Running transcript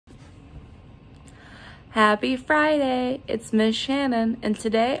Happy Friday! It's Miss Shannon, and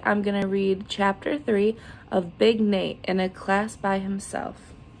today I'm going to read Chapter 3 of Big Nate in a Class by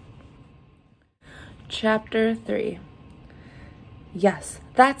Himself. Chapter 3. Yes,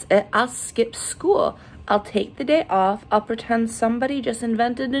 that's it. I'll skip school. I'll take the day off. I'll pretend somebody just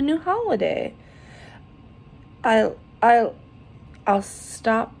invented a new holiday. I'll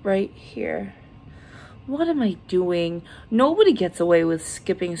stop right here. What am I doing? Nobody gets away with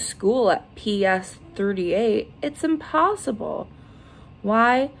skipping school at PS 38. It's impossible.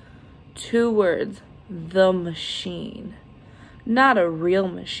 Why? 2 words. The machine. Not a real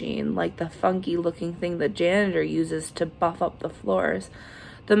machine, like the funky looking thing the janitor uses to buff up the floors.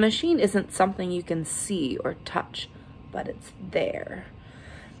 The machine isn't something you can see or touch, but it's there.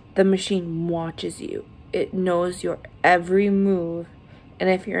 The machine watches you. It knows your every move. And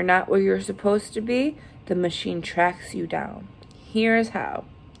if you're not where you're supposed to be, the machine tracks you down. Here's how.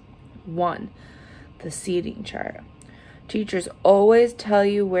 1. The seating chart. Teachers always tell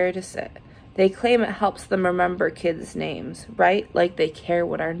you where to sit. They claim it helps them remember kids' names, right? Like they care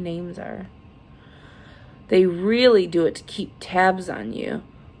what our names are. They really do it to keep tabs on you.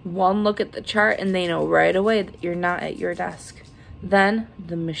 1 look at the chart and they know right away that you're not at your desk. Then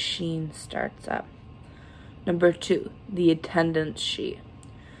the machine starts up. Number 2, the attendance sheet.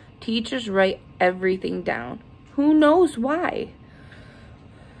 Teachers write everything down. Who knows why?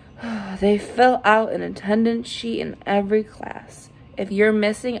 They fill out an attendance sheet in every class. If you're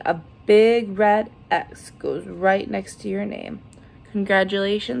missing, a big red X goes right next to your name.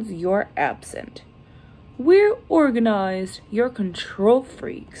 Congratulations, you're absent. We're organized. You're control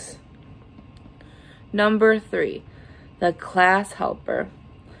freaks. Number 3, the class helper.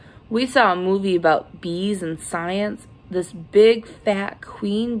 We saw a movie about bees and science. This big fat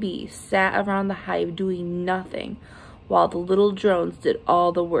queen bee sat around the hive doing nothing while the little drones did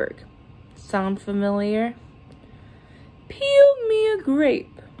all the work. Sound familiar? Peel me a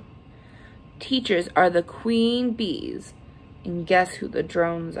grape. Teachers are the queen bees, and guess who the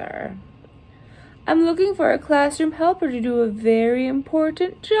drones are? I'm looking for a classroom helper to do a very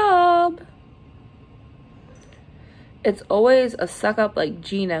important job. It's always a suck-up like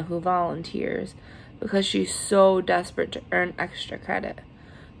Gina who volunteers, because she's so desperate to earn extra credit.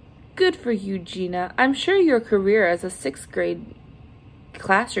 Good for you, Gina. I'm sure your career as a 6th grade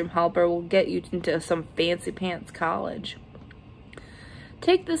classroom helper will get you into some fancy pants college.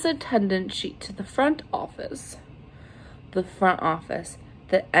 Take this attendance sheet to the front office. The front office,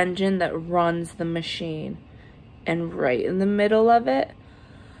 the engine that runs the machine. And right in the middle of it,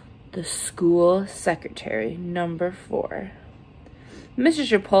 the school secretary, number 4.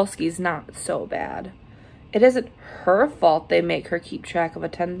 Mrs. Sapolsky's not so bad. It isn't her fault they make her keep track of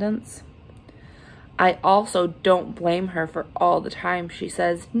attendance. I also don't blame her for all the time she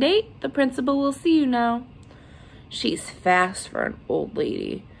says, "Nate, the principal will see you now." She's fast for an old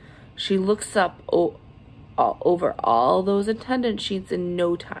lady. She looks up over all those attendance sheets in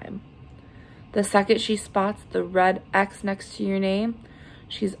no time. The second she spots the red X next to your name,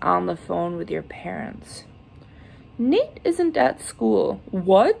 she's on the phone with your parents. Nate isn't at school.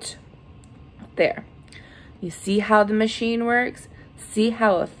 What? There. You see how the machine works? See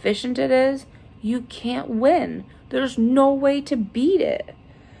how efficient it is? You can't win. There's no way to beat it.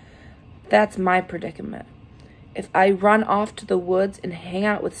 That's my predicament. If I run off to the woods and hang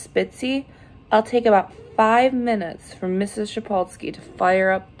out with Spitzy, I'll take about 5 minutes for Mrs. Sapolsky to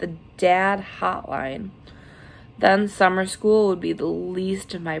fire up the dad hotline. Then summer school would be the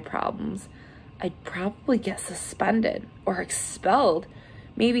least of my problems. I'd probably get suspended or expelled,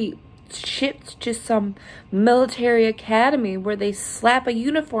 maybe shipped to some military academy where they slap a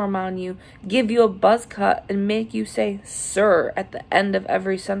uniform on you, give you a buzz cut, and make you say "sir" at the end of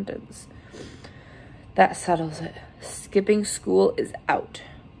every sentence. That settles it. Skipping school is out.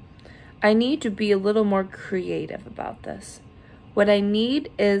 I need to be a little more creative about this. What I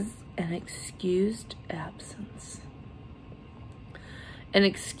need is an excused absence. An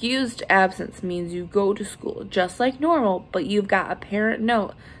excused absence means you go to school just like normal, but you've got a parent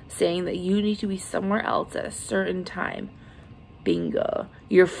note saying that you need to be somewhere else at a certain time. Bingo.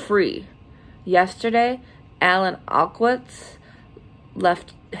 You're free. Yesterday, Alan Alkwitz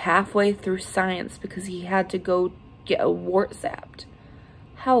left halfway through science because he had to go get a wart zapped.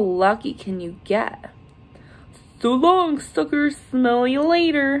 How lucky can you get? So long, suckers. Smell you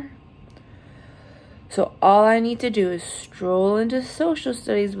later. So all I need to do is stroll into social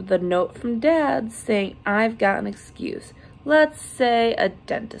studies with a note from Dad saying I've got an excuse. Let's say a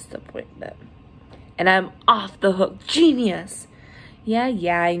dentist appointment. And I'm off the hook. Genius!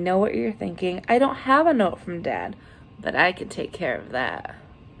 Yeah, I know what you're thinking. I don't have a note from Dad, but I can take care of that.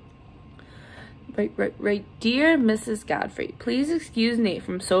 Right. Dear Mrs. Godfrey, please excuse Nate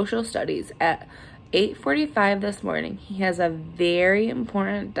from social studies at 8:45 this morning. He has a very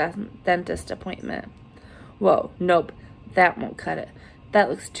important dentist appointment. Whoa, nope, that won't cut it. That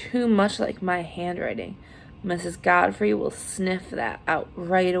looks too much like my handwriting. Mrs. Godfrey will sniff that out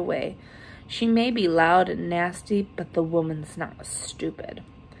right away. She may be loud and nasty, but the woman's not stupid.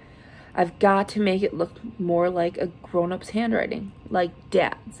 I've got to make it look more like a grown-up's handwriting, like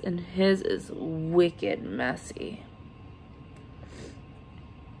Dad's, and his is wicked messy.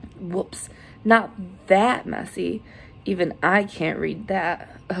 Whoops, not that messy. Even I can't read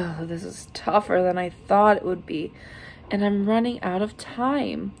that. Ugh, this is tougher than I thought it would be, and I'm running out of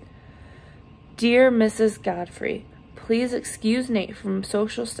time. Dear Mrs. Godfrey, please excuse Nate from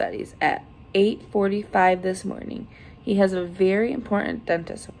social studies at 8:45 this morning. He has a very important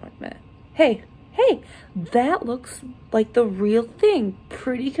dentist appointment. Hey, that looks like the real thing.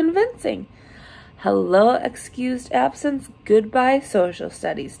 Pretty convincing. Hello, excused absence. Goodbye, social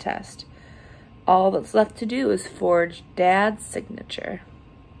studies test. All that's left to do is forge Dad's signature.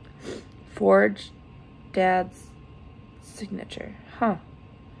 Forge Dad's signature. Huh.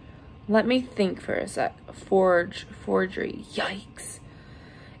 Let me think for a sec. Forgery. Yikes.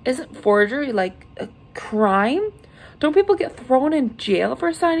 Isn't forgery like a crime? Don't people get thrown in jail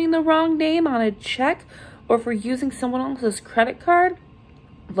for signing the wrong name on a check or for using someone else's credit card?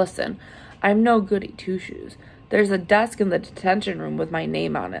 Listen, I'm no goody two-shoes. There's a desk in the detention room with my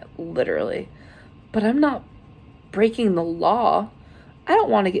name on it, literally. But I'm not breaking the law. I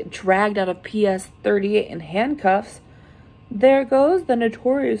don't want to get dragged out of PS 38 in handcuffs. There goes the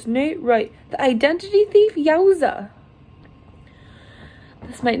notorious Nate Wright, the identity thief. Yowza.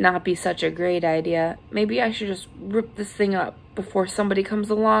 This might not be such a great idea. Maybe I should just rip this thing up before somebody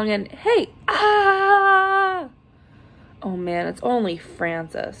comes along and, hey, ah! Oh man, it's only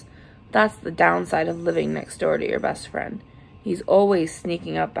Francis. That's the downside of living next door to your best friend. He's always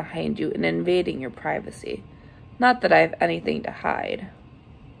sneaking up behind you and invading your privacy. Not that I have anything to hide.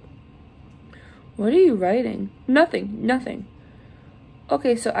 What are you writing? Nothing.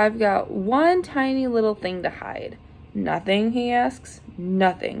 Okay, so I've got one tiny little thing to hide. Nothing, he asks.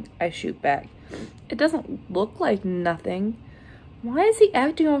 Nothing, I shoot back. It doesn't look like nothing. Why is he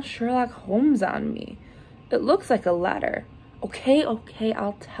acting all Sherlock Holmes on me? It looks like a letter. Okay,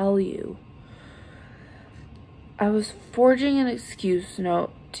 I'll tell you. I was forging an excuse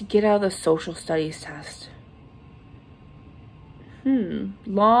note to get out of the social studies test.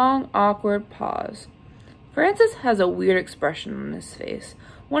 Long, awkward pause. Francis has a weird expression on his face.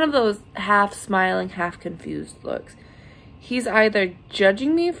 One of those half-smiling, half-confused looks. He's either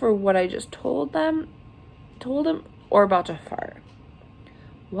judging me for what I just told him, or about to fart.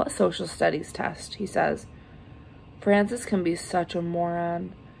 What social studies test, he says. Francis can be such a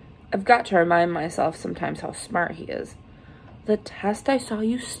moron. I've got to remind myself sometimes how smart he is. The test I saw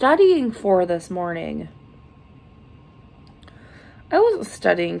you studying for this morning. I wasn't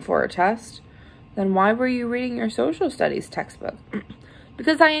studying for a test. Then why were you reading your social studies textbook?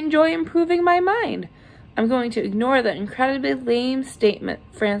 Because I enjoy improving my mind. I'm going to ignore the incredibly lame statement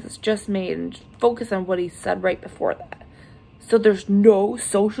Francis just made and focus on what he said right before that. So there's no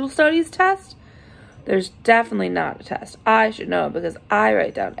social studies test? There's definitely not a test. I should know because I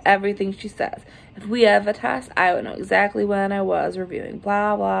write down everything she says. If we have a test, I would know exactly when I was reviewing.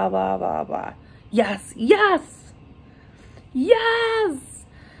 Blah, blah, blah, blah, blah. Yes!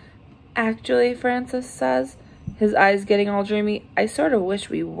 Actually, Francis says, his eyes getting all dreamy, I sort of wish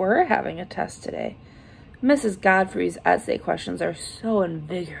we were having a test today. Mrs. Godfrey's essay questions are so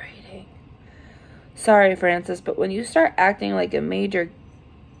invigorating. Sorry, Francis, but when you start acting like a major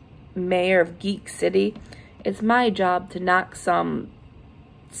mayor of Geek City, it's my job to knock some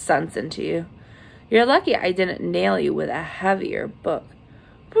sense into you. You're lucky I didn't nail you with a heavier book.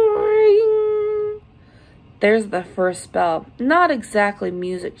 Bring. There's the first spell. Not exactly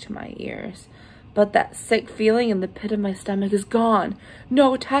music to my ears, but that sick feeling in the pit of my stomach is gone.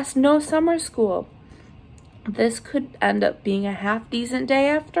 No test, no summer school. This could end up being a half-decent day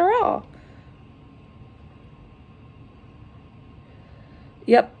after all.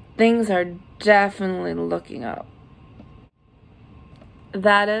 Yep, things are definitely looking up.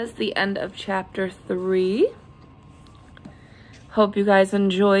 That is the end of chapter 3. Hope you guys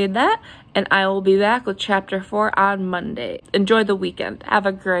enjoyed that, and I will be back with chapter 4 on Monday. Enjoy the weekend. Have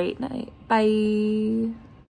a great night. Bye.